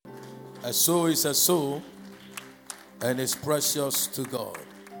A soul is a soul and is precious to God.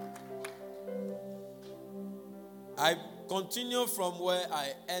 I continue from where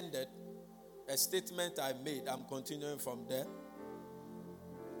I ended. A statement I made. I'm continuing from there.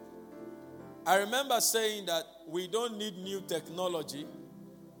 I remember saying that we don't need new technology,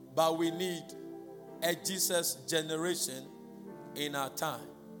 but we need a Jesus generation in our time.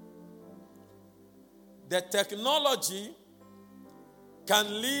 The technology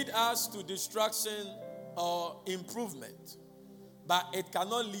can lead us to destruction or improvement, but it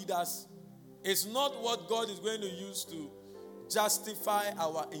cannot lead us. It's not what God is going to use to justify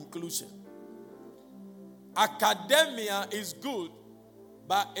our inclusion. Academia is good,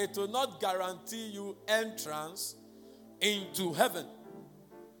 but it will not guarantee you entrance into heaven.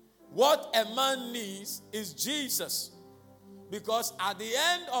 What a man needs is Jesus. Because at the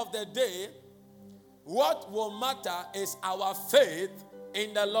end of the day, what will matter is our faith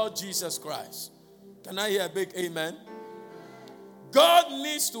in the Lord Jesus Christ. Can I hear a big amen? God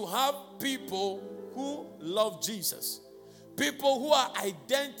needs to have people who love Jesus. People who are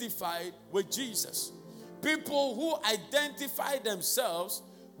identified with Jesus. People who identify themselves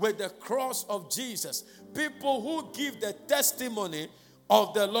with the cross of Jesus. People who give the testimony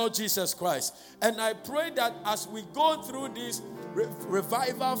of the Lord Jesus Christ. And I pray that as we go through this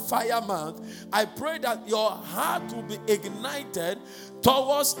revival fire month, I pray that your heart will be ignited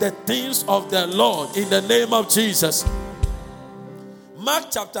towards the things of the Lord in the name of Jesus. Mark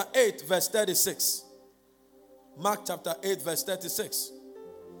chapter 8 verse 36. Mark chapter 8 verse 36.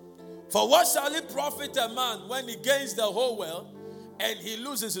 For what shall it profit a man when he gains the whole world and he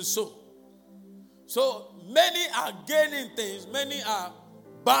loses his soul? So many are gaining things, many are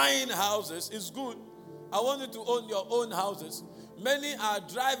buying houses. It's good. I want you to own your own houses. Many are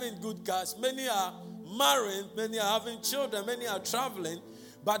driving good cars, many are marrying, many are having children, many are traveling.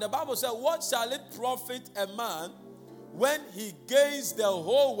 But the Bible says, what shall it profit a man when he gains the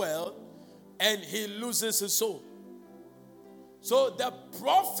whole world and he loses his soul? So the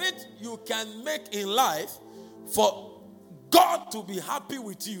profit you can make in life for God to be happy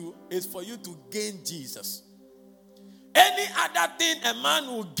with you is for you to gain Jesus. Any other thing a man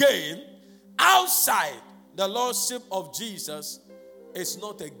will gain outside the lordship of Jesus is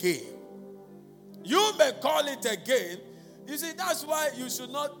not a gain. You may call it a gain. You see, that's why you should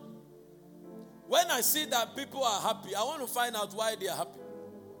not. When I see that people are happy, I want to find out why they are happy.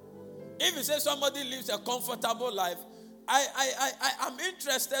 If you say somebody lives a comfortable life, I'm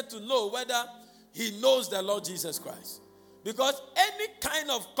interested to know whether he knows the Lord Jesus Christ. Because any kind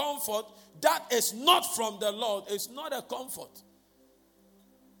of comfort that is not from the Lord is not a comfort.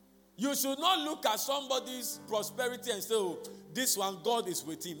 You should not look at somebody's prosperity and say, oh, this one, God is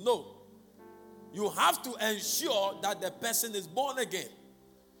with him. No. You have to ensure that the person is born again.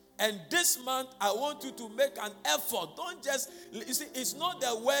 And this month, I want you to make an effort. Don't just, you see, it's not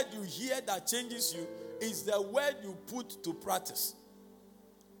the word you hear that changes you. It's the word you put to practice.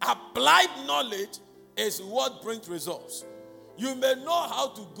 Applied knowledge is what brings results. You may know how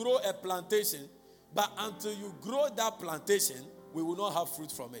to grow a plantation, but until you grow that plantation, we will not have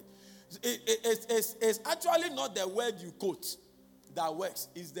fruit from it. It's actually not the word you quote that works.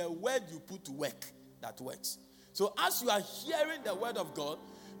 It's the word you put to work that works. So as you are hearing the word of God,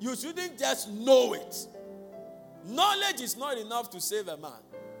 you shouldn't just know it. Knowledge is not enough to save a man.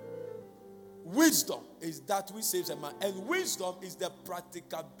 Wisdom is that which saves a man. And wisdom is the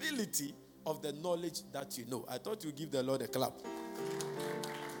practicability of the knowledge that you know. I thought you'd give the Lord a clap.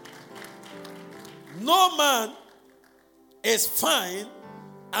 No man is fine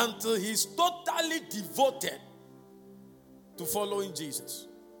until he's totally devoted to following Jesus.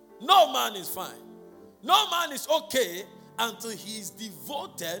 No man is fine. No man is okay until he is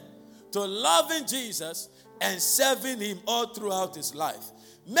devoted to loving Jesus and serving him all throughout his life.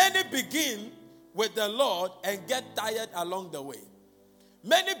 Many begin with the Lord and get tired along the way.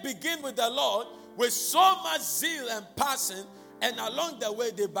 Many begin with the Lord with so much zeal and passion, and along the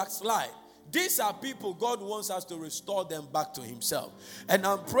way they backslide. These are people God wants us to restore them back to himself. And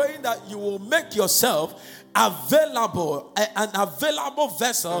I'm praying that you will make yourself available, an available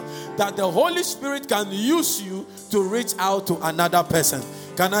vessel that the Holy Spirit can use you to reach out to another person.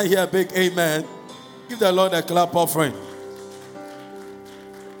 Can I hear a big amen? Give the Lord a clap offering.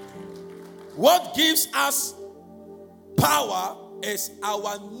 What gives us power is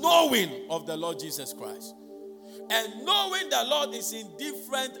our knowing of the Lord Jesus Christ. And knowing the Lord is in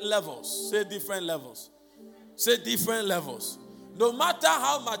different levels. Say different levels. Say different levels. No matter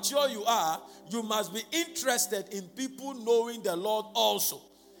how mature you are, you must be interested in people knowing the Lord also.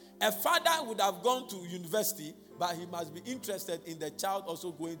 A father would have gone to university, but he must be interested in the child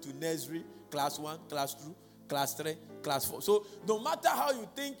also going to nursery, class 1, class 2, class 3, class 4. So no matter how you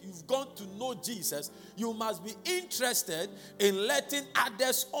think you've gone to know Jesus, you must be interested in letting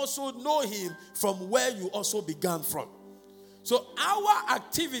others also know him from where you also began from. So our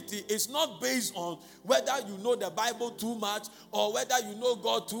activity is not based on whether you know the Bible too much or whether you know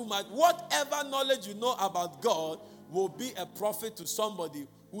God too much. Whatever knowledge you know about God will be a profit to somebody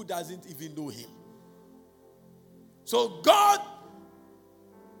who doesn't even know him. So God,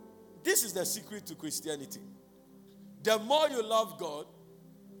 this is the secret to Christianity. The more you love God,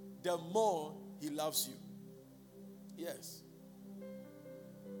 the more he loves you. Yes.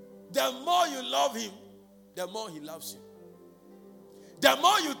 The more you love him, the more he loves you. The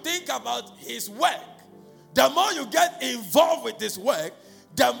more you think about his work, the more you get involved with his work,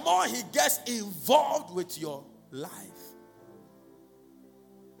 the more he gets involved with your life.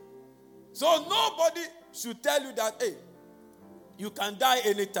 So nobody should tell you that, hey, you can die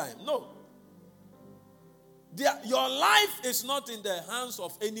anytime. No. Your life is not in the hands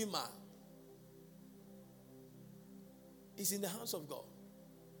of any man. It's in the hands of God.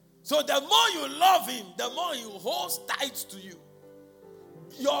 So the more you love him, the more he holds tight to you.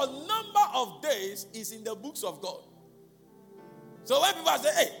 Your number of days is in the books of God. So when people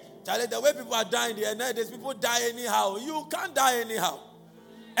say, hey, Charlie, the way people are dying there, nowadays people die anyhow. You can't die anyhow.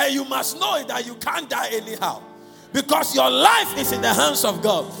 And you must know that you can't die anyhow. Because your life is in the hands of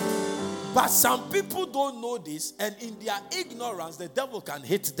God. But some people don't know this, and in their ignorance, the devil can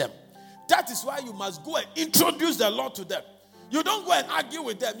hit them. That is why you must go and introduce the Lord to them. You don't go and argue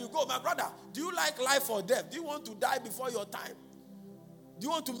with them. You go, my brother, do you like life or death? Do you want to die before your time? Do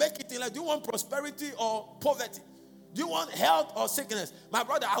you want to make it in life? Do you want prosperity or poverty? Do you want health or sickness? My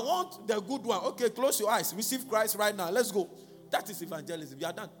brother, I want the good one. Okay, close your eyes. Receive Christ right now. Let's go. That is evangelism. You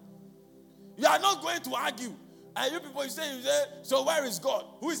are done. You are not going to argue. And you people, you say, so where is God?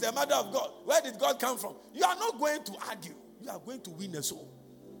 Who is the mother of God? Where did God come from? You are not going to argue. You are going to win a soul.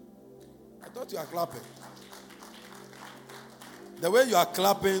 I thought you are clapping. The way you are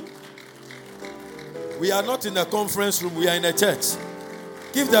clapping, we are not in a conference room. We are in a church.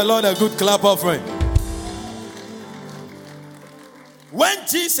 Give the Lord a good clap offering. When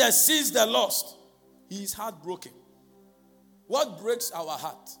Jesus sees the lost, he is heartbroken. What breaks our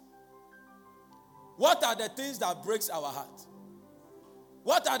heart? What are the things that breaks our heart?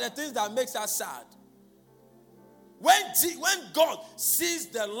 What are the things that makes us sad? When God sees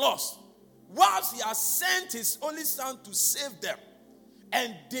the lost, whilst he has sent his only son to save them,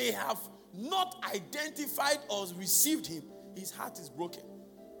 and they have not identified or received him, his heart is broken.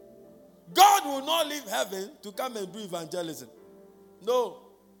 God will not leave heaven to come and do evangelism. No.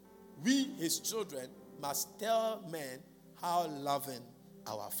 We, his children, must tell men how loving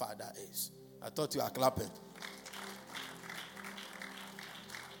our Father is. I thought you were clapping.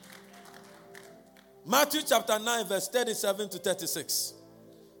 Matthew chapter 9, verse 37 to 36.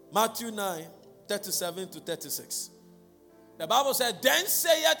 Matthew 9, 37 to 36. The Bible said, then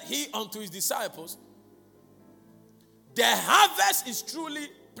saith he unto his disciples, the harvest is truly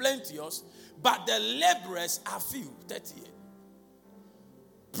plenteous, but the laborers are few. 38.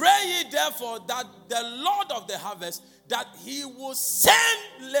 Pray ye therefore that the Lord of the harvest, that he will send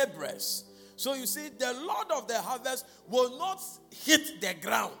laborers. So you see, the Lord of the harvest will not hit the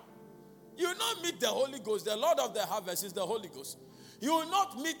ground. You will not meet the Holy Ghost. The Lord of the harvest is the Holy Ghost. You will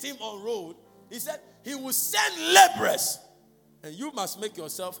not meet him on road. He said he will send laborers. And you must make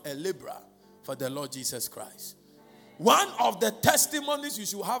yourself a laborer for the Lord Jesus Christ. One of the testimonies you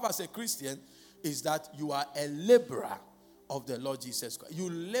should have as a Christian is that you are a laborer of the Lord Jesus Christ. You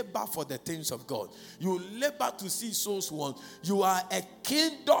labor for the things of God. You labor to see souls won. You are a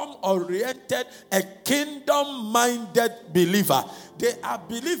kingdom-oriented, a kingdom-minded believer. There are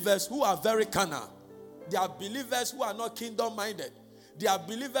believers who are very carnal. There are believers who are not kingdom-minded. There are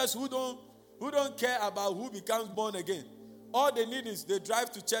believers who don't care about who becomes born again. All they need is they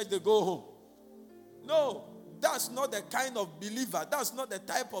drive to church, they go home. No, that's not the kind of believer. That's not the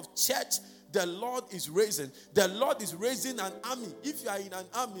type of church the Lord is raising. The Lord is raising an army. If you are in an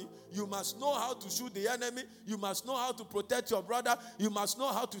army, you must know how to shoot the enemy. You must know how to protect your brother. You must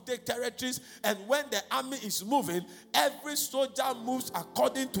know how to take territories. And when the army is moving, every soldier moves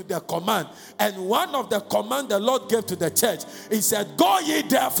according to their command. And one of the command the Lord gave to the church, he said, go ye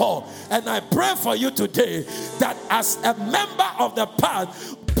therefore. And I pray for you today that as a member of the part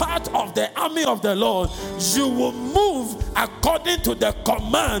of the army of the Lord, you will move according to the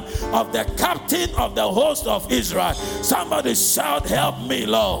command of the captain of the host of Israel. Somebody shout, help me,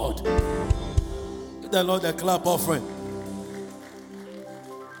 Lord. Give the Lord a clap offering.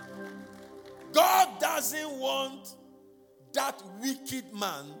 God doesn't want that wicked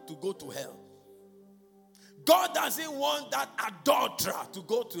man to go to hell. God doesn't want that adulterer to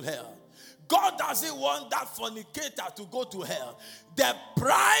go to hell. God doesn't want that fornicator to go to hell. The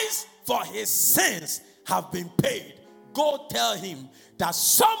price for his sins have been paid. Go tell him that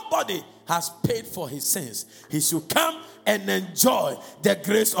somebody has paid for his sins. He should come and enjoy the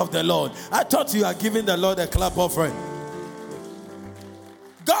grace of the Lord. I thought you are giving the Lord a clap offering.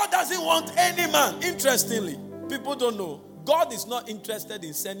 God doesn't want any man. Interestingly, people don't know. God is not interested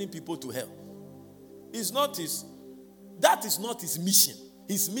in sending people to hell. That is not his mission.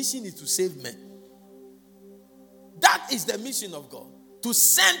 His mission is to save men. That is the mission of God. To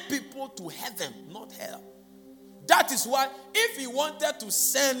send people to heaven, not hell. That is why if he wanted to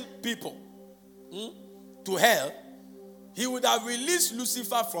send people to hell, he would have released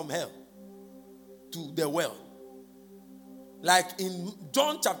Lucifer from hell to the world. Like in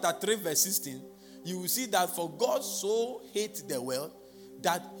John chapter 3 verse 16, you will see that for God so hated the world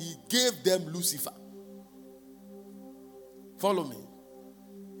that he gave them Lucifer. Follow me.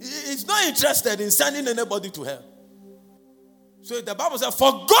 He's not interested in sending anybody to hell. So the Bible says,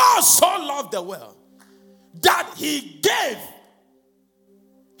 for God so loved the world that he gave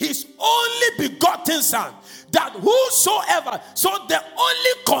his only begotten son, that whosoever, so the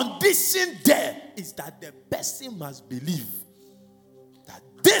only condition there is that the person must believe that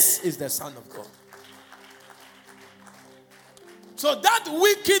this is the Son of God. So that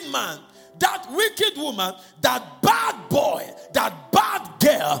wicked man, that wicked woman, that bad boy, that bad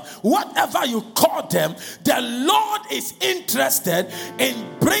girl, whatever you call them, the Lord is interested in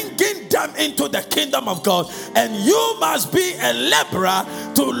bringing them into the kingdom of God. And you must be a laborer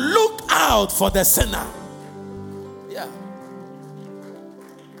to look out for the sinner. Yeah.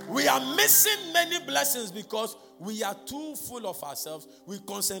 We are missing many blessings because we are too full of ourselves. We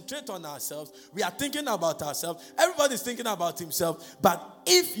concentrate on ourselves. We are thinking about ourselves. Everybody's thinking about himself. But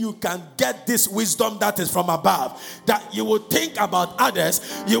if you can get this wisdom that is from above, that you will think about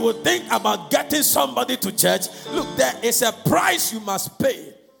others, you will think about getting somebody to church. Look, there is a price you must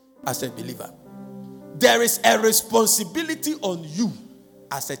pay as a believer. There is a responsibility on you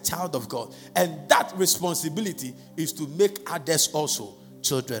as a child of God. And that responsibility is to make others also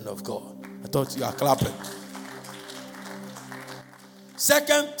children of God. I thought you are clapping. 2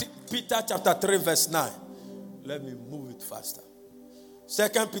 Peter chapter 3 verse 9. Let me move it faster.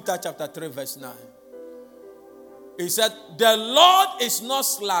 2 Peter chapter 3 verse 9. He said, the Lord is not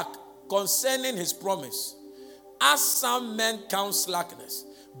slack concerning his promise, as some men count slackness,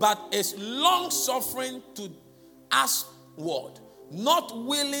 but is long-suffering to usward, not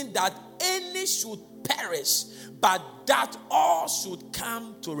willing that any should perish, but that all should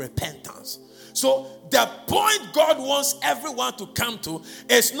come to repentance. So the point God wants everyone to come to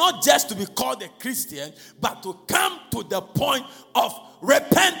is not just to be called a Christian, but to come to the point of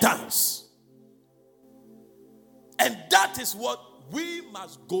repentance. And that is what we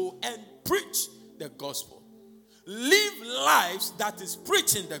must go and preach the gospel. Live lives that is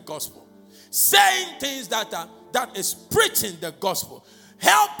preaching the gospel. Saying things that is preaching the gospel.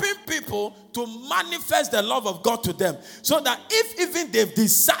 Helping people to manifest the love of God to them. So that if even they've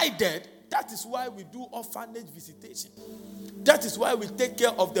decided, that is why we do orphanage visitation. That is why we take care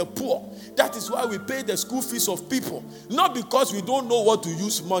of the poor. That is why we pay the school fees of people. Not because we don't know what to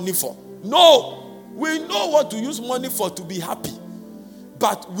use money for. No, we know what to use money for to be happy.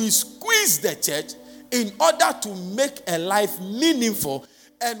 But we squeeze the church in order to make a life meaningful.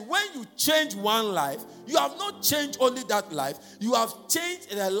 And when you change one life, you have not changed only that life. You have changed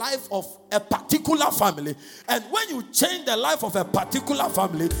the life of a particular family. And when you change the life of a particular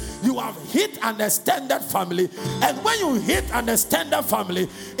family, you have hit an extended family. And when you hit an extended family,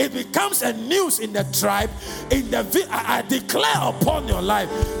 it becomes a news in the tribe. I declare upon your life,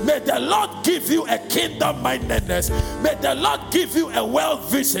 may the Lord give you a kingdom mindedness. May the Lord give you a world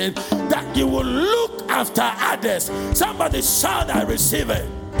vision that you will look after others. Somebody shout, I receive it.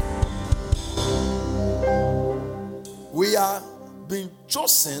 We are being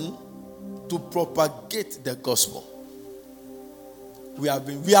chosen to propagate the gospel. We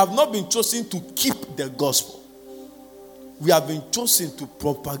have not been chosen to keep the gospel. We have been chosen to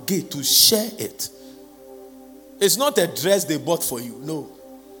propagate, to share it. It's not a dress they bought for you. No.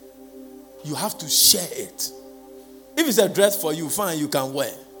 You have to share it. If it's a dress for you, fine, you can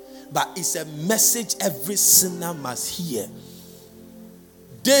wear. But it's a message every sinner must hear.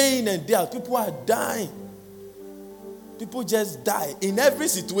 Day in and day out, people are dying. People just die in every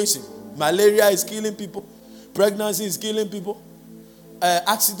situation. Malaria is killing people. Pregnancy is killing people.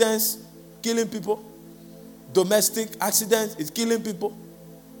 Accidents killing people. Domestic accidents is killing people.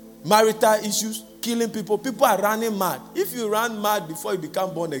 marital issues, killing people. People are running mad. If you run mad before you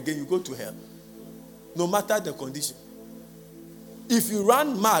become born again, you go to hell. No matter the condition. If you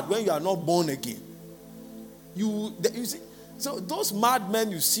run mad when you are not born again, you see. So those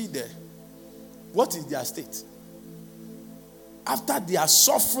madmen you see there, what is their state? After they are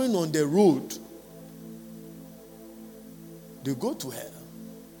suffering on the road, they go to hell.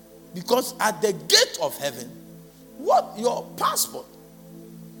 Because at the gate of heaven, what? Your passport.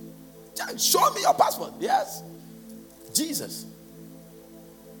 Show me your passport. Yes. Jesus.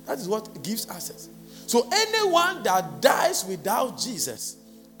 That is what gives access. So anyone that dies without Jesus,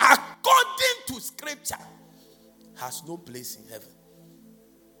 according to scripture, has no place in heaven.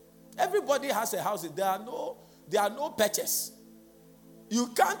 Everybody has a house. There are no purchase. You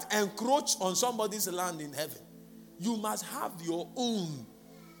can't encroach on somebody's land in heaven. You must have your own.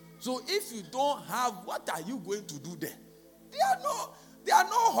 So if you don't have, what are you going to do there? There are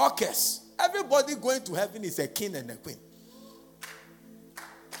no hawkers. Everybody going to heaven is a king and a queen.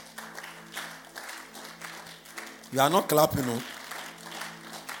 You are not clapping, no.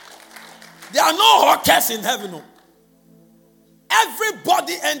 There are no hawkers in heaven, no.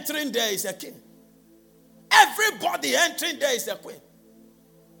 Everybody entering there is a king. Everybody entering there is a queen.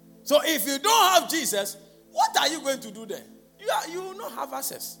 So if you don't have Jesus, what are you going to do there? You will not have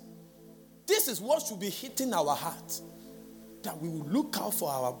access. This is what should be hitting our heart. That we will look out for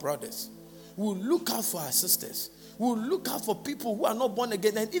our brothers. We will look out for our sisters. We will look out for people who are not born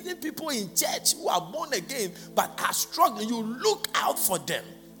again. And even people in church who are born again but are struggling. You look out for them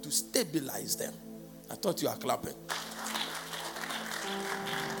to stabilize them. I thought you were clapping.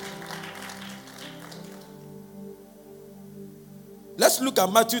 Let's look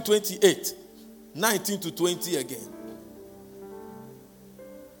at Matthew 28, 19 to 20 again.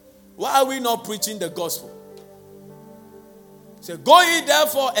 Why are we not preaching the gospel? Say, go ye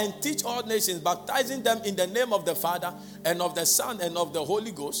therefore and teach all nations, baptizing them in the name of the Father and of the Son and of the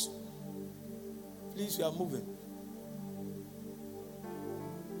Holy Ghost. Please, we are moving.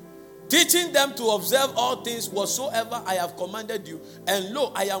 Teaching them to observe all things whatsoever I have commanded you. And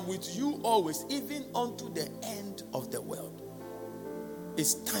lo, I am with you always, even unto the end of the world.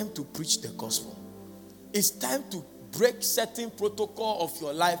 It's time to preach the gospel. It's time to break certain protocol of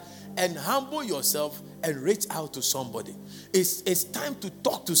your life and humble yourself and reach out to somebody. It's time to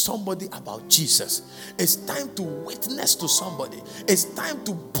talk to somebody about Jesus. It's time to witness to somebody. It's time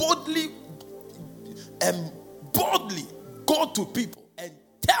to boldly go to people and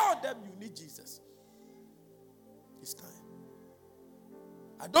tell them you need Jesus. It's time.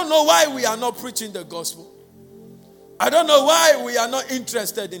 I don't know why we are not preaching the gospel. I don't know why we are not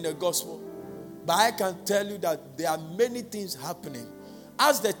interested in the gospel. But I can tell you that there are many things happening.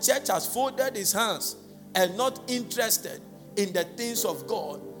 As the church has folded its hands and not interested in the things of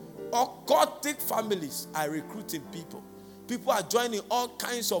God, occultic families are recruiting people. People are joining all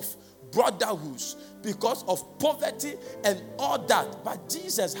kinds of brotherhoods because of poverty and all that. But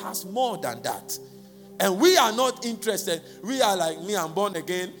Jesus has more than that. And we are not interested. We are like, me, I'm born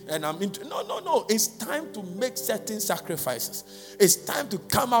again and I'm No. It's time to make certain sacrifices. It's time to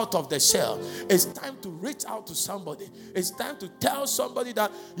come out of the shell. It's time to reach out to somebody. It's time to tell somebody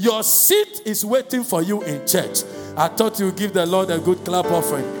that your seat is waiting for you in church. I thought you would give the Lord a good clap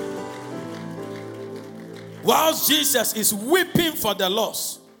offering. Whilst Jesus is weeping for the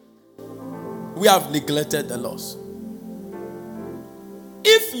lost, we have neglected the lost.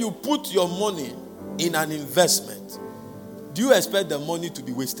 If you put your money in an investment, do you expect the money to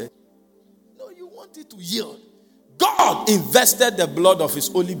be wasted? No, you want it to yield. God invested the blood of his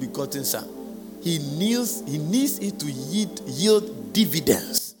only begotten son. He needs it to yield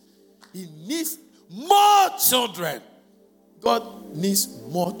dividends. He needs more children. God needs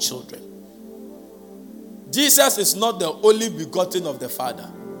more children. Jesus is not the only begotten of the Father.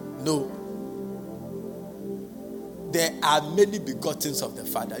 No. There are many begottens of the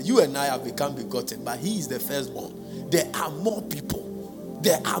Father. You and I have become begotten, but he is the firstborn. There are more people.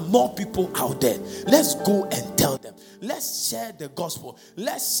 There are more people out there. Let's go and tell them. Let's share the gospel.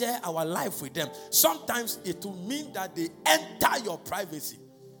 Let's share our life with them. Sometimes it will mean that they enter your privacy,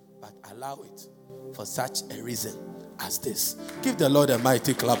 but allow it for such a reason as this. Give the Lord a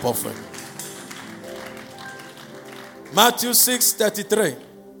mighty clap offering. Matthew 6:33.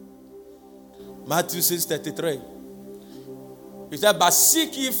 Matthew 6:33. He said, but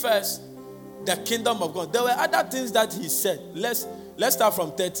seek ye first the kingdom of God. There were other things that he said. Let's start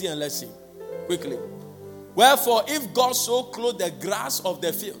from 30 and let's see. Quickly. Wherefore, if God so clothe the grass of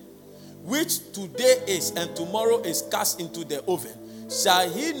the field, which today is and tomorrow is cast into the oven, shall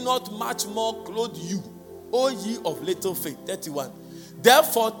he not much more clothe you, O ye of little faith? 31.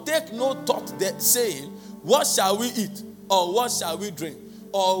 Therefore, take no thought saying, what shall we eat? Or what shall we drink?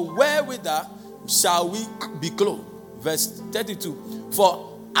 Or wherewithal shall we be clothed? Verse 32.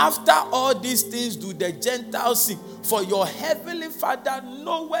 For after all these things do the Gentiles seek. For your heavenly Father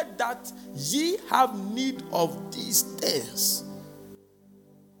knoweth that ye have need of these things.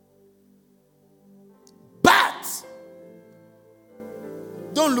 But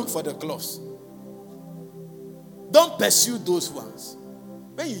don't look for the clothes. Don't pursue those ones.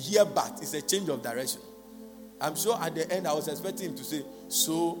 When you hear but, it's a change of direction. I'm sure at the end I was expecting him to say,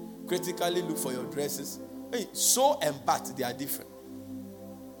 so critically look for your dresses. Hey, so and but, they are different.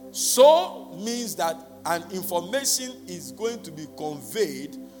 So means that an information is going to be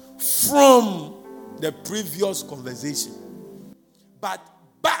conveyed from the previous conversation. But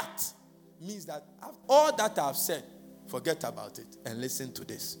means that all that I've said, forget about it and listen to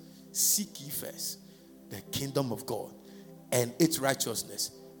this. Seek ye first the kingdom of God and its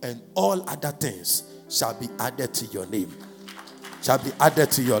righteousness, and all other things shall be added to your name, shall be added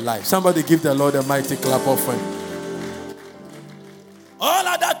to your life. Somebody give the Lord a mighty clap offering. All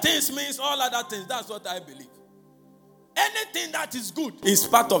other things means all other things. That's what I believe. Anything that is good is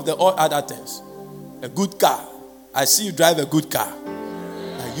part of the all other things. A good car. I see you drive a good car.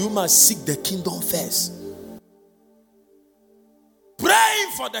 And you must seek the kingdom first.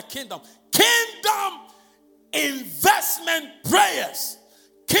 Praying for the kingdom. Kingdom investment prayers.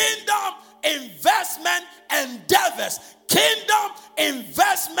 Kingdom investment endeavors. Kingdom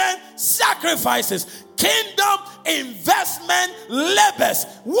investment sacrifices. Kingdom investment labors.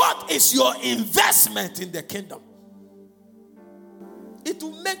 What is your investment in the kingdom? It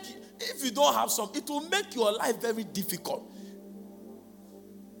will make you, if you don't have some, it will make your life very difficult.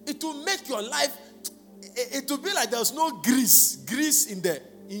 It will make your life, it will be like there's no grease in the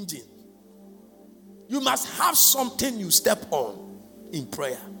engine. You must have something you step on in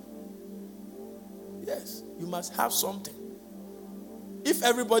prayer. Yes, you must have something. If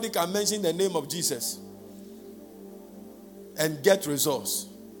everybody can mention the name of Jesus and get results,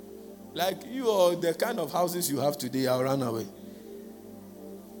 like you or the kind of houses you have today, I'll run away.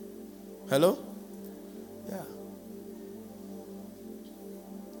 Hello? Yeah.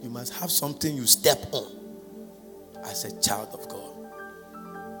 You must have something you step on as a child of God.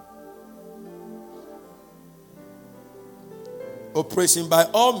 Operation by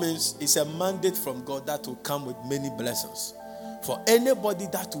all means is a mandate from God that will come with many blessings. For anybody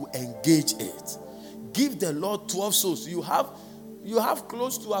that will engage it, give the Lord 12 souls. You have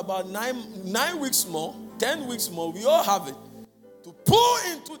close to about 9 weeks more, 10 weeks more. We all have it. To pour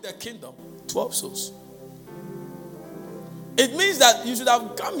into the kingdom, 12 souls. It means that you should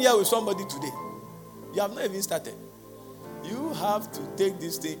have come here with somebody today. You have not even started. You have to take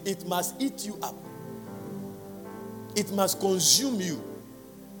this thing. It must eat you up. It must consume you.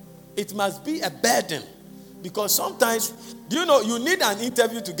 It must be a burden. Because sometimes, you need an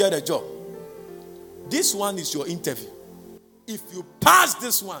interview to get a job. This one is your interview. If you pass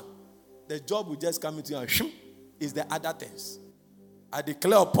this one, the job will just come into you and shoom, is the other things. I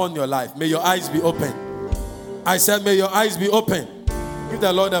declare upon your life, may your eyes be open. I said, may your eyes be open. Give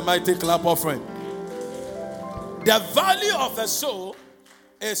the Lord a mighty clap offering. The value of a soul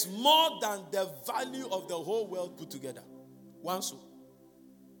is more than the value of the whole world put together. One soul.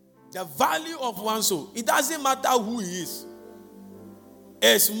 The value of one soul, it doesn't matter who he is.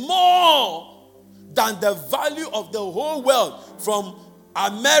 It's more than the value of the whole world, from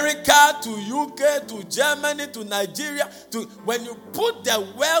America to UK to Germany to Nigeria. When you put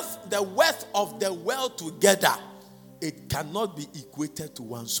the wealth of the world together, it cannot be equated to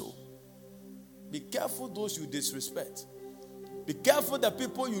one soul. Be careful those you disrespect. Be careful the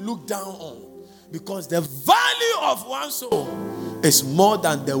people you look down on, because the value of one soul is more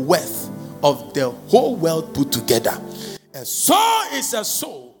than the wealth of the whole world put together. A soul is a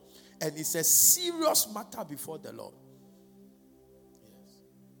soul, and it's a serious matter before the Lord.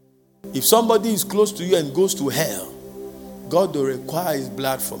 Yes. If somebody is close to you and goes to hell, God will require his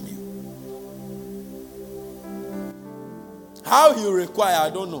blood from you. How he will require,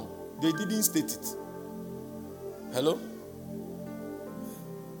 I don't know. They didn't state it. Hello?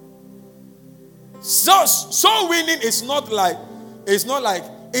 So winning is not like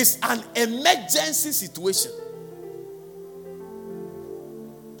it's an emergency situation.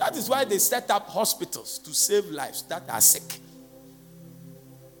 That is why they set up hospitals to save lives that are sick.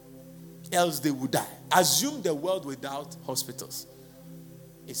 Else they would die. Assume the world without hospitals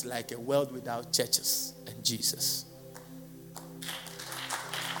is like a world without churches and Jesus.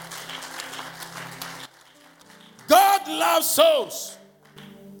 God loves souls.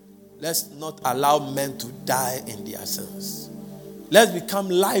 Let's not allow men to die in their sins. Let's become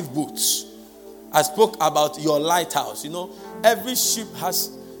lifeboats. I spoke about your lighthouse. Every ship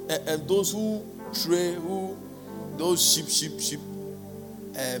has those who trade, those ship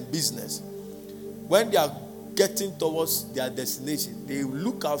business. When they are getting towards their destination, they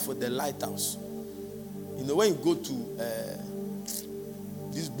look out for the lighthouse. When you go to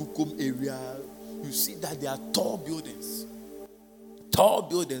this Bukom area, you see that there are tall buildings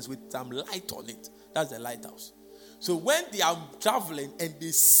with some light on it. That's the lighthouse. So when they are traveling and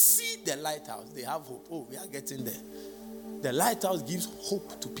they see the lighthouse, they have hope. Oh, we are getting there. The lighthouse gives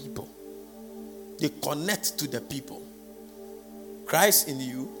hope to people. They connect to the people. Christ in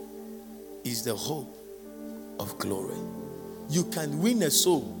you is the hope of glory. You can win a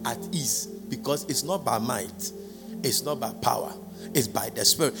soul at ease because it's not by might, it's not by power, it's by the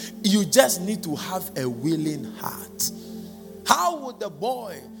Spirit. You just need to have a willing heart. How would the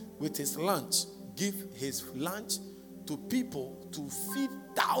boy with his lunch give his lunch to people to feed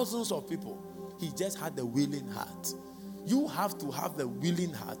thousands of people? He just had a willing heart. You have to have a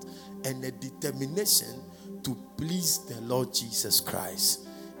willing heart and a determination to please the Lord Jesus Christ.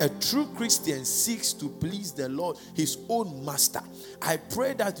 A true Christian seeks to please the Lord, his own master. I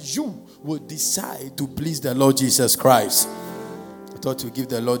pray that you will decide to please the Lord Jesus Christ. I thought you'd give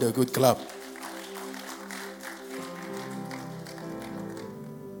the Lord a good clap.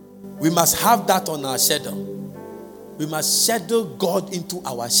 We must have that on our schedule. We must schedule God into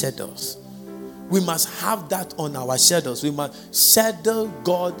our schedules. We must have that on our schedules. We must schedule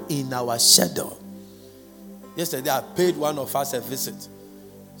God in our schedule. Yesterday, I paid one of us a visit.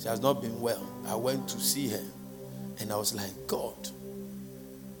 She has not been well. I went to see her. And I was like, God,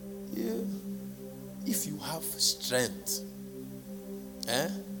 if you have strength,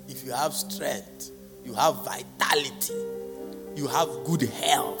 if you have strength, you have vitality, you have good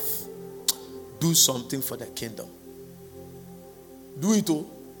health, do something for the kingdom. Do it all.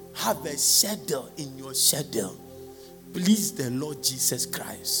 Have a schedule in your schedule. Please the Lord Jesus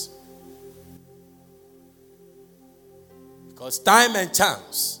Christ. Because time and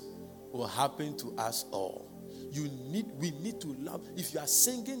chance will happen to us all. We need to love. If you are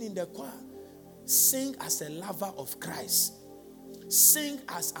singing in the choir, sing as a lover of Christ. Sing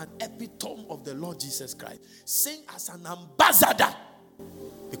as an epitome of the Lord Jesus Christ. Sing as an ambassador.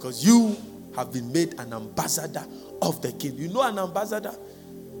 Because you have been made an ambassador of the King. You know an ambassador?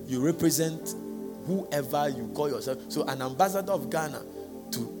 You represent whoever you call yourself. So an ambassador of Ghana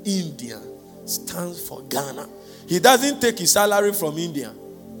to India stands for Ghana. He doesn't take his salary from India.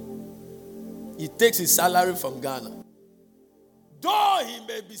 He takes his salary from Ghana. Though he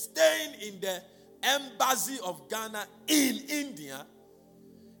may be staying in the embassy of Ghana in India,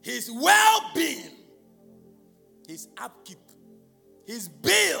 his well-being, his upkeep, his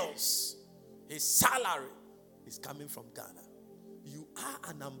bills, his salary is coming from Ghana. You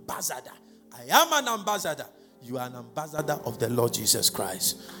are an ambassador. I am an ambassador. You are an ambassador of the Lord Jesus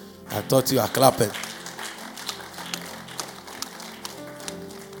Christ. I thought you were clapping.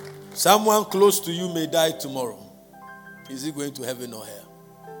 Someone close to you may die tomorrow. Is he going to heaven or hell?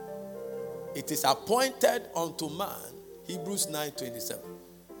 It is appointed unto man, Hebrews 9:27,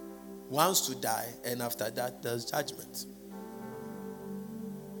 once to die, and after that there's judgment.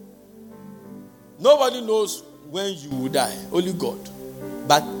 Nobody knows when you will die, only God.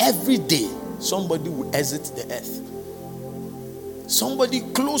 But every day, somebody will exit the earth. Somebody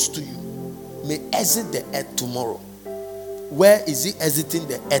close to you may exit the earth tomorrow. Where is he exiting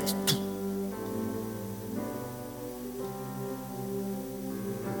the earth to?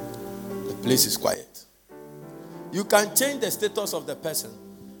 The place is quiet. You can change the status of the person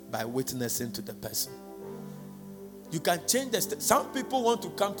by witnessing to the person. You can change the some people want to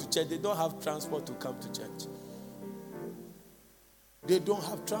come to church. They don't have transport to come to church. They don't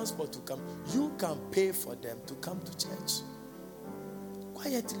have transport to come. You can pay for them to come to church.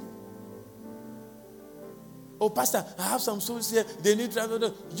 Quietly. Oh, Pastor, I have some souls here. They need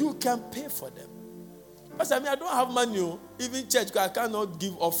transport. You can pay for them. Pastor, I don't have money. Even church, I cannot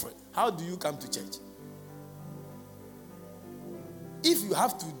give offering. How do you come to church? If you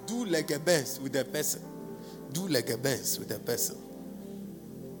have to do like a Benz with a person, do like a Benz with a person.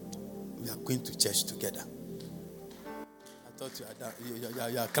 We are going to church together. I thought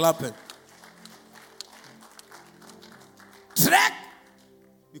you are clapping. Trek,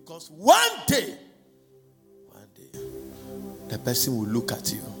 because one day, the person will look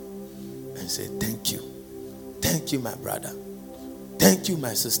at you and say, thank you. Thank you, my brother. Thank you,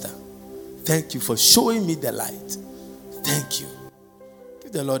 my sister. Thank you for showing me the light. Thank you.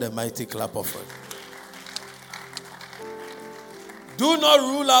 Give the Lord a mighty clap of it. Do not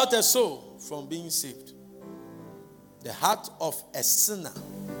rule out a soul from being saved. The heart of a sinner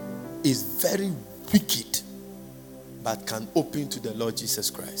is very wicked, but can open to the Lord Jesus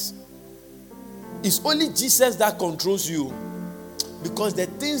Christ. It's only Jesus that controls you, because the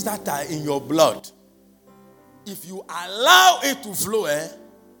things that are in your blood, if you allow it to flow,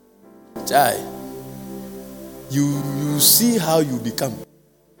 you see how you become.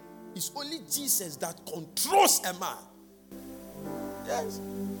 It's only Jesus that controls a man. Yes.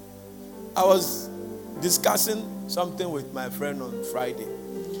 I was discussing something with my friend on Friday,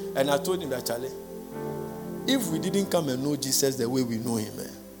 and I told him that, Charlie, if we didn't come and know Jesus the way we know him,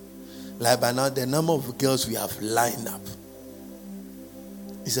 like by now the number of girls we have lined up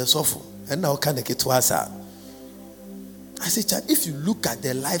is a softful. And now can I get to us? I said, Child, if you look at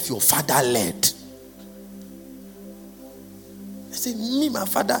the life your father led, I said, me, my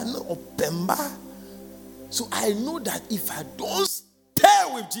father, no Pemba. So I know that if I don't stay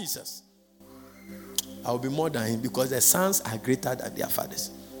with Jesus, I will be more than him, because the sons are greater than their fathers.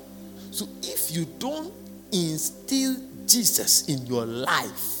 So if you don't instill Jesus in your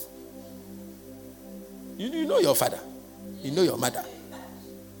life, you know your father, you know your mother.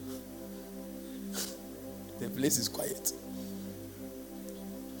 The place is quiet.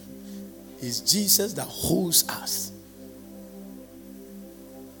 It's Jesus that holds us.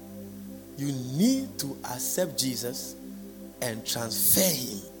 You need to accept Jesus and transfer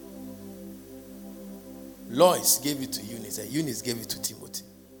him. Lois gave it to Eunice, and Eunice gave it to Timothy.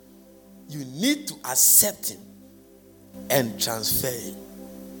 You need to accept him and transfer him.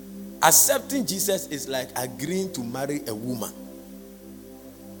 Accepting Jesus is like agreeing to marry a woman.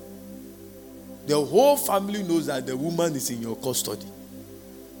 The whole family knows that the woman is in your custody.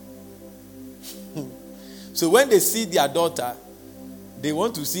 So when they see their daughter, they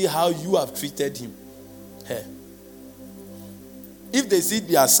want to see how you have treated him. Her. If they see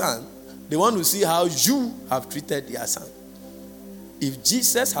their son, they want to see how you have treated their son. If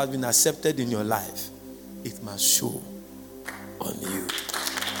Jesus has been accepted in your life, it must show on you.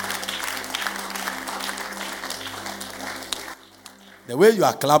 The way you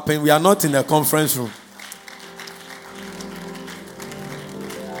are clapping, we are not in a conference room.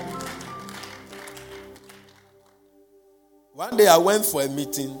 One day I went for a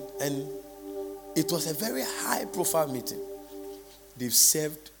meeting, and it was a very high profile meeting. They've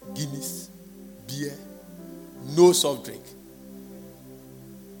served Guinness, beer, no soft drink,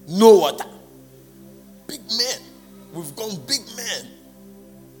 no water. Big men. We've gone big men.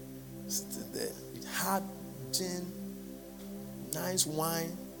 Sitting there. It had gin, nice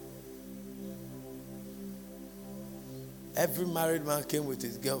wine. Every married man came with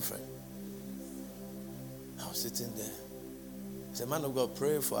his girlfriend. I was sitting there. I said, man of God,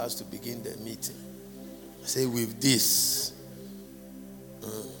 pray for us to begin the meeting. I say, with this,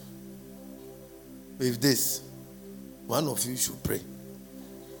 one of you should pray.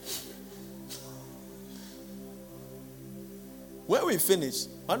 When we finished,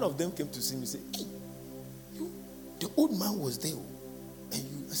 one of them came to see me and said, hey, the old man was there. And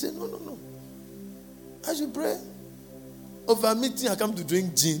you, I said, no. I should pray. Over a meeting, I come to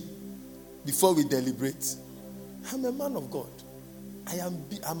drink gin before we deliberate. I'm a man of God.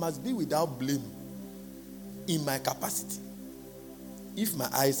 I must be without blame in my capacity. If my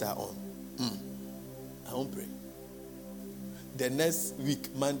eyes are on, I won't pray. The next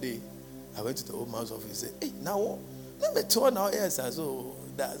week, Monday, I went to the old man's office and said, hey, now what? Let me turn our ears. So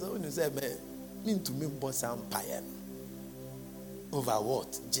that's when you say, man, mean to me, boss, I'm paying. Over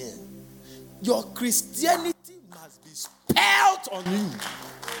what? Jane. Your Christianity must be spelled on you.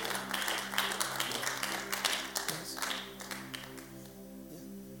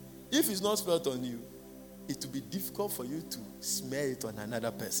 If it's not spelled on you, it will be difficult for you to smell it on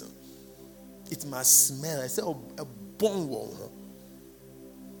another person. It must smell. I say, a bongo.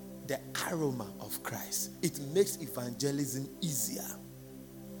 The aroma of Christ. It makes evangelism easier.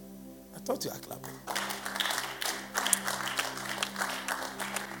 I thought you were clapping.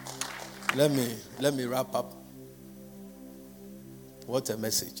 Let me wrap up. What a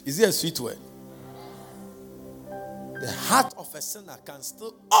message. Is it a sweet word? The heart of a sinner can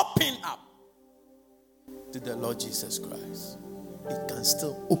still open up to the Lord Jesus Christ. It can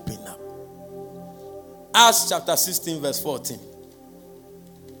still open up. Acts chapter 16 verse 14.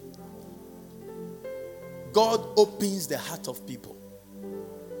 God opens the heart of people.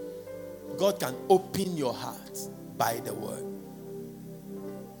 God can open your heart by the word.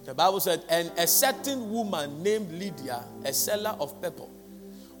 The Bible said, and a certain woman named Lydia, a seller of purple,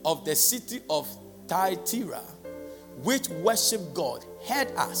 of the city of Thyatira, which worshiped God,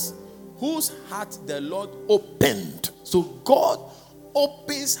 heard us, whose heart the Lord opened. So God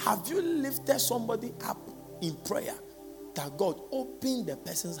opens. Have you lifted somebody up in prayer after God opened the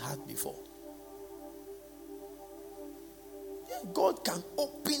person's heart before. God can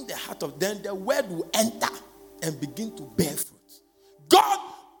open the heart of them, the word will enter and begin to bear fruit. God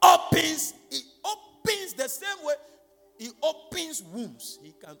opens the same way he opens wombs.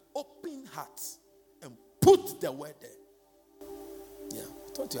 He can open hearts and put the word there. Yeah, I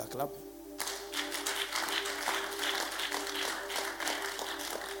thought you are clapping.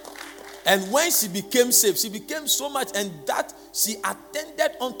 And when she became saved, she became so much, and that she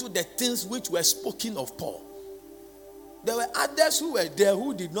attended unto the things which were spoken of Paul. There were others who were there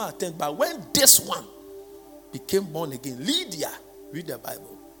who did not attend, but when this one became born again, Lydia, read the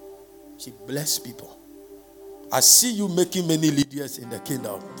Bible, she blessed people. I see you making many Lydias in the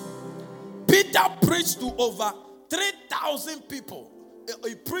kingdom. Peter preached to over 3,000 people.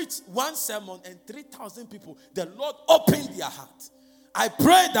 He preached one sermon and 3,000 people. The Lord opened their heart. I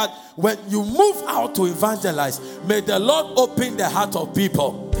pray that when you move out to evangelize, may the Lord open the heart of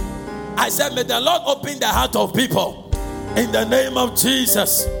people. I said, may the Lord open the heart of people. In the name of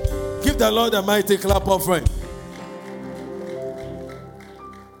Jesus. Give the Lord a mighty clap offering.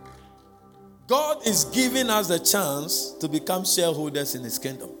 God is giving us a chance to become shareholders in his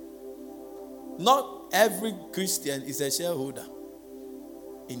kingdom. Not every Christian is a shareholder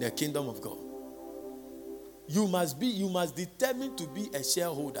in the kingdom of God. You must determine to be a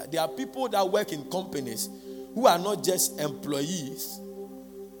shareholder. There are people that work in companies who are not just employees,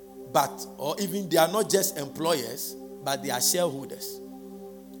 or even they are not just employers, but they are shareholders.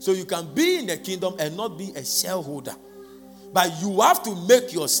 So you can be in the kingdom and not be a shareholder. But you have to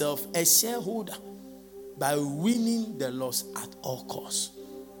make yourself a shareholder by winning the loss at all costs.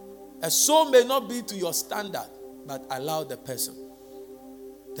 A soul may not be to your standard, but allow the person.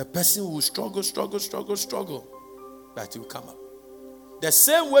 The person will struggle, but you come up. The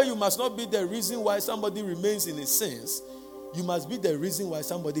same way you must not be the reason why somebody remains in his sins, you must be the reason why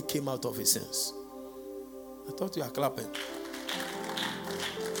somebody came out of his sins. I thought you were clapping.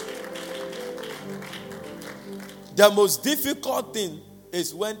 The most difficult thing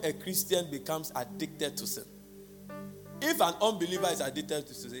is when a Christian becomes addicted to sin. If an unbeliever is addicted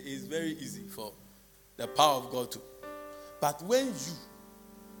to sin, it is very easy for the power of God to. But when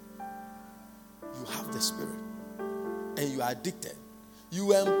you have the Spirit and you are addicted,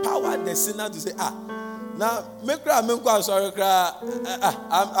 you empower the sinner to say, now, am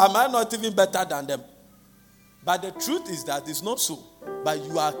I not even better than them? But the truth is that it's not so. But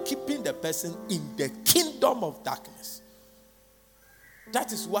you are keeping the person in the kingdom of darkness.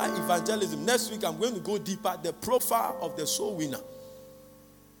 That is why evangelism, next week I'm going to go deeper, the profile of the soul winner.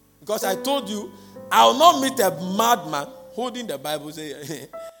 Because I told you, I will not meet a madman holding the Bible say, hey,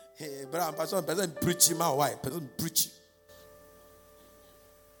 person preaching my wife, person preaching.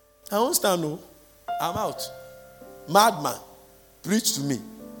 I won't stand, no. I'm out. Madman, preach to me.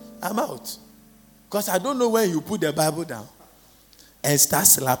 I'm out. Because I don't know when you put the Bible down and start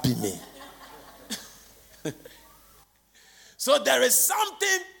slapping me. So there is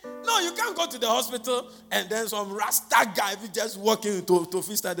something. No, you can't go to the hospital and then some Rasta guy be just walking into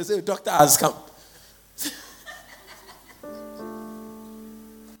fist and they say, doctor has come.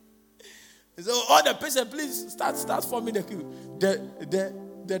 So all the patients, please start forming the queue.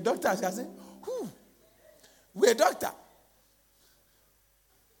 The doctor can say, we're a doctor.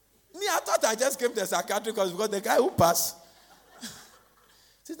 Me, I thought I just came to a psychiatrist because the guy who passed.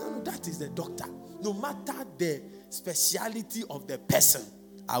 Says, no, that is the doctor. No matter the speciality of the person,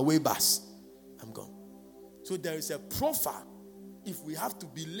 away bus, I'm gone. So there is a profile. If we have to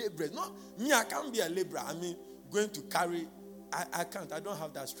be laborers, no, me, I can't be a laborer. I mean, going to carry, I can't. I don't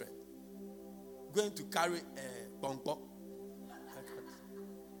have that strength. Going to carry a bongo. I can't.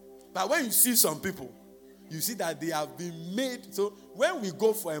 But when you see some people, you see that they have been made. So when we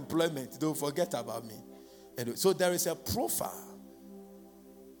go for employment, don't forget about me. Anyway, so there is a profile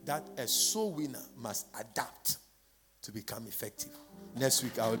that a soul winner must adapt to become effective. Next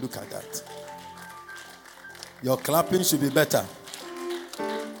week, I will look at that. Your clapping should be better.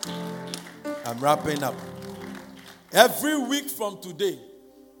 I'm wrapping up. Every week from today,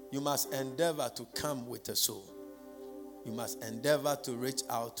 you must endeavor to come with a soul. You must endeavor to reach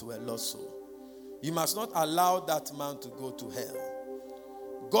out to a lost soul. You must not allow that man to go to hell.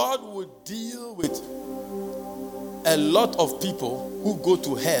 God will deal with a lot of people who go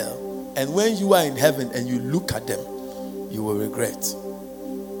to hell, and when you are in heaven and you look at them, you will regret.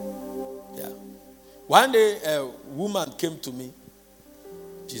 Yeah. One day, a woman came to me.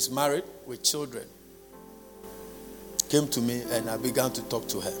 She's married with children. Came to me and I began to talk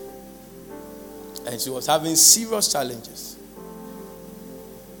to her. And she was having serious challenges.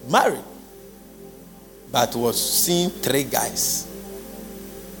 Married. but was seeing 3 guys.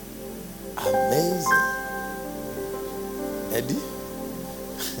 Amazing. Eddie?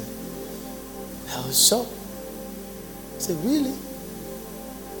 I was shocked. I said, really?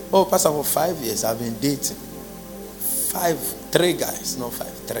 Oh, Pastor, for 5 years I've been dating. 3 guys, not 5,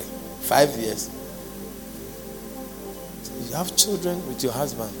 3. 5 years. So you have children with your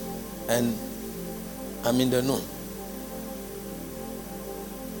husband, and I'm in the know.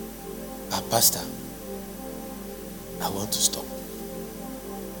 But Pastor, I want to stop.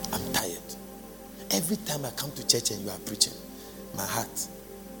 I'm tired. Every time I come to church and you are preaching, my heart,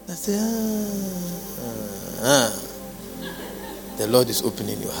 I say, the Lord is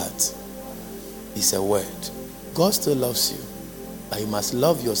opening your heart. It's a word. God still loves you, but you must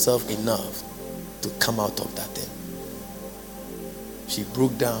love yourself enough to come out of that thing. She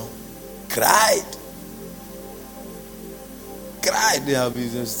broke down, cried. They have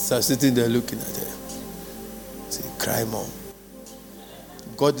been sitting there looking at her. Say, cry more.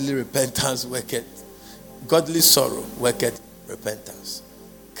 Godly repentance worketh. Godly sorrow worketh repentance.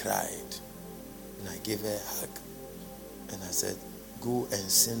 Cried. And I gave her a hug. And I said, go and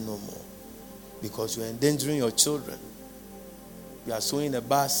sin no more. Because you are endangering your children. You are sowing a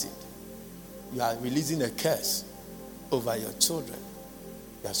bad seed. You are releasing a curse over your children.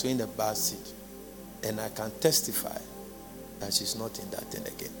 You are sowing a bad seed. And I can testify that she's not in that thing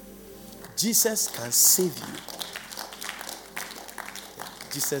again. Jesus can save you.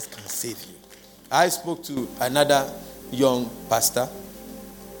 Jesus can save you. I spoke to another young pastor.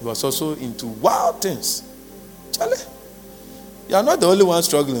 He was also into wild things. Charlie, you are not the only one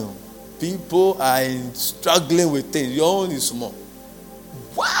struggling. People are struggling with things. Your own is small.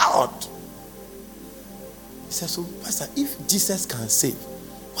 Wild. He said, so Pastor, if Jesus can save,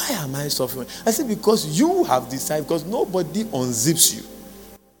 why am I suffering? I said, because you have decided, because nobody unzips you.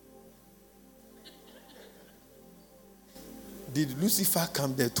 Did Lucifer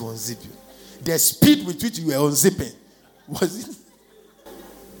come there to unzip you? The speed with which you were unzipping, was it?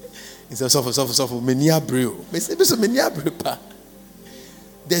 He said, suffer, menia brio.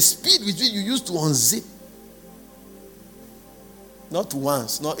 The speed with which you used to unzip. Not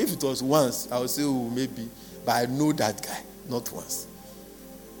once. Not if it was once, I would say, oh, maybe. But I know that guy. Not once.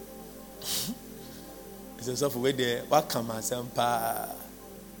 He said, suffer, where there, what come I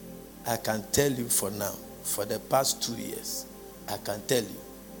can tell you for now, for the past 2 years, I can tell you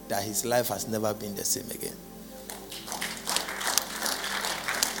that his life has never been the same again.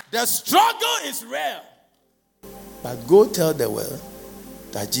 The struggle is real. But go tell the world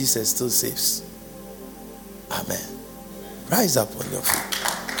that Jesus still saves. Amen. Rise up on your feet.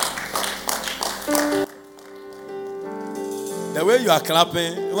 The way you are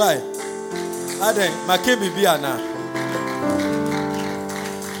clapping, why? Ade, Makebi Biana.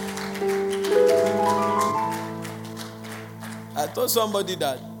 I told somebody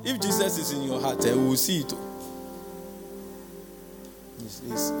that if Jesus is in your heart, we will see it.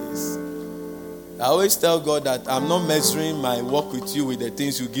 I always tell God that I'm not measuring my walk with you with the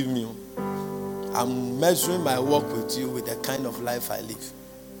things you give me. I'm measuring my walk with you with the kind of life I live.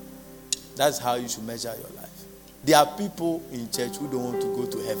 That's how you should measure your life. There are people in church who don't want to go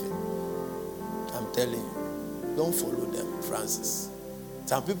to heaven. I'm telling you. Don't follow them, Francis.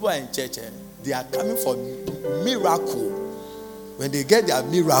 Some people are in church, they are coming for miracle. When they get their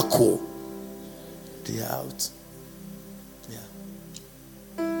miracle, they are out. Yeah.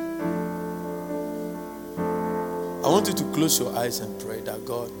 I want you to close your eyes and pray that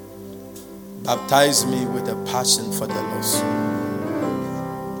God baptize me with a passion for the lost.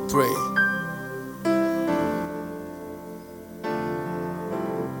 Pray.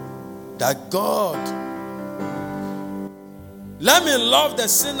 That God, let me love the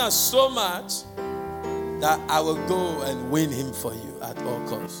sinner so much that I will go and win him for you at all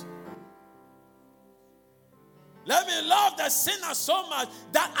costs. Let me love the sinner so much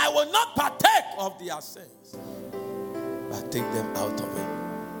that I will not partake of their sins, but take them out of it.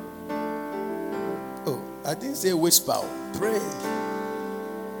 Oh, I didn't say whisper. Pray.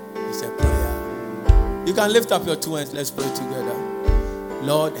 It's a prayer. You can lift up your 2 hands. Let's pray together.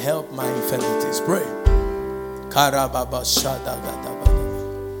 Lord, help my infirmities. Pray.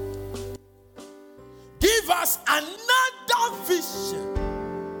 Give us another vision.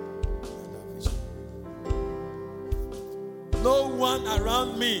 No one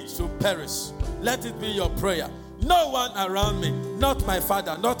around me should perish. Let it be your prayer. No one around me, not my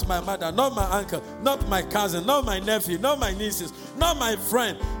father, not my mother, not my uncle, not my cousin, not my nephew, not my nieces, not my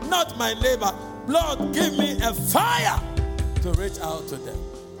friend, not my neighbor. Lord, give me a fire to reach out to them.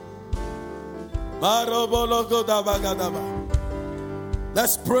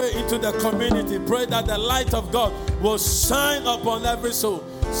 Let's pray into the community. Pray that the light of God will shine upon every soul,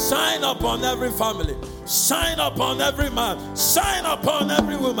 shine upon every family, shine upon every man, shine upon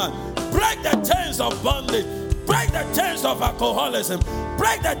every woman. Break the chains of bondage, break the chains of alcoholism,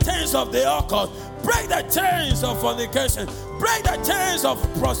 break the chains of the occult, break the chains of fornication, break the chains of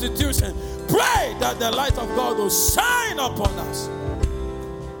prostitution. Pray that the light of God will shine upon us.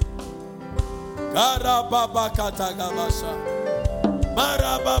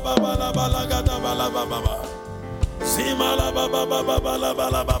 Simala baba baba bala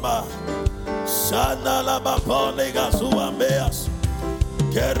bala baba. Shana la baba lega suambeas.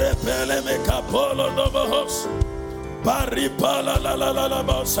 Kere pele me kapolo dobos. Paripala la la la la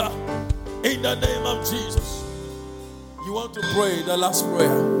bosa. In the name of Jesus. You want to pray the last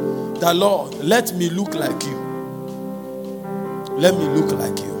prayer. The Lord, let me look like you. Let me look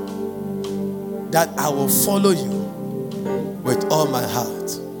like you. That I will follow you with all my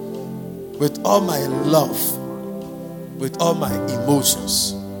heart, with all my love, with all my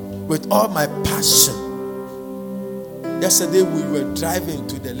emotions, with all my passion. Yesterday we were driving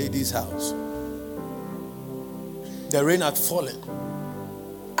to the lady's house. The rain had fallen.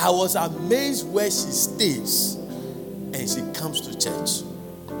 I was amazed where she stays and she comes to church.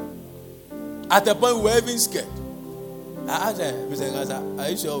 At the point we were even scared. I asked her, Mr. Gaza, are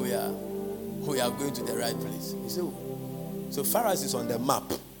you sure we are going to the right place? He said, so far as it's on the map,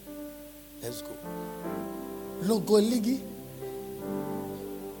 let's go. Logoligi.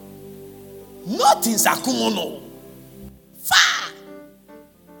 Not in Sakumono. Far.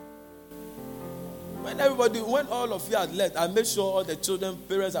 When all of you had left, I made sure all the children,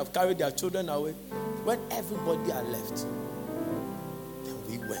 parents have carried their children away. When everybody had left, then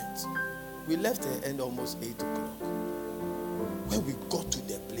we went. We left at the end almost 8 o'clock. When we got to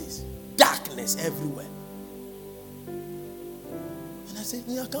the place, darkness everywhere. And I said,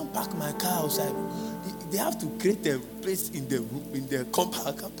 I can't park my car outside. They have to create a place in the room, in the compound.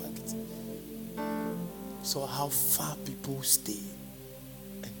 I can't park it. So how far people stay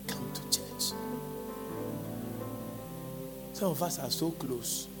and come to church. Some of us are so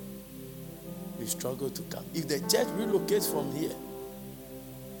close. We struggle to come. If the church relocates from here,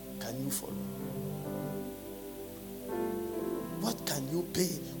 can you follow? What can you pay?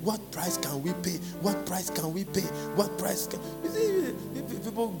 What price can we pay? What price can we pay? What price can... You see,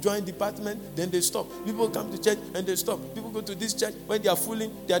 people join department, then they stop. People come to church and they stop. People go to this church, when they are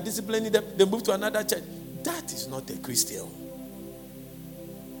fooling, they are disciplining them, they move to another church. That is not a Christian.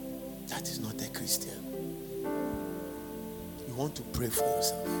 That is not a Christian. You want to pray for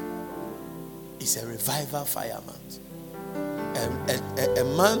yourself. It's a revival fire month. A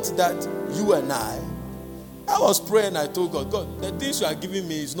month that you and I was praying, I told God, the things you are giving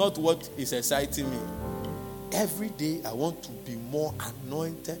me is not what is exciting me. Every day I want to be more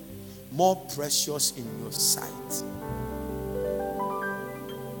anointed, more precious in your sight.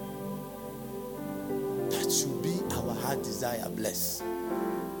 That should be our heart desire, bless.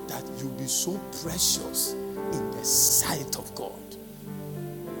 That you be so precious in the sight of God.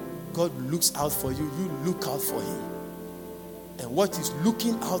 God looks out for you, you look out for him. And what he's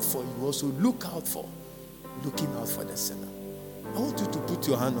looking out for, you also look out for. Looking out for the sinner. I want you to put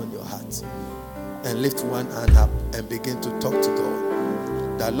your hand on your heart and lift one hand up and begin to talk to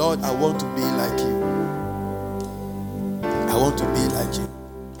God. That Lord, I want to be like you. I want to be like you.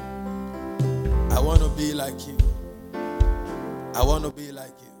 I want to be like you. I want to be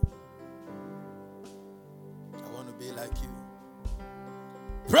like you. I want to be like you.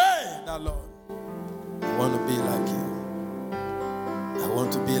 Pray that, Lord, I want to be like you. I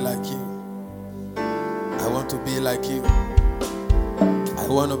want to be like you. I want to be like you. I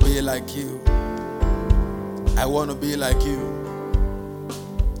want to be like you. I want to be like you.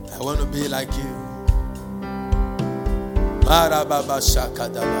 I want to be like you.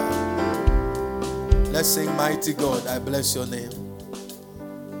 Let's sing Mighty God, I bless your name.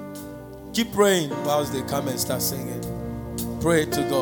 Keep praying whilst they come and start singing. Pray to God.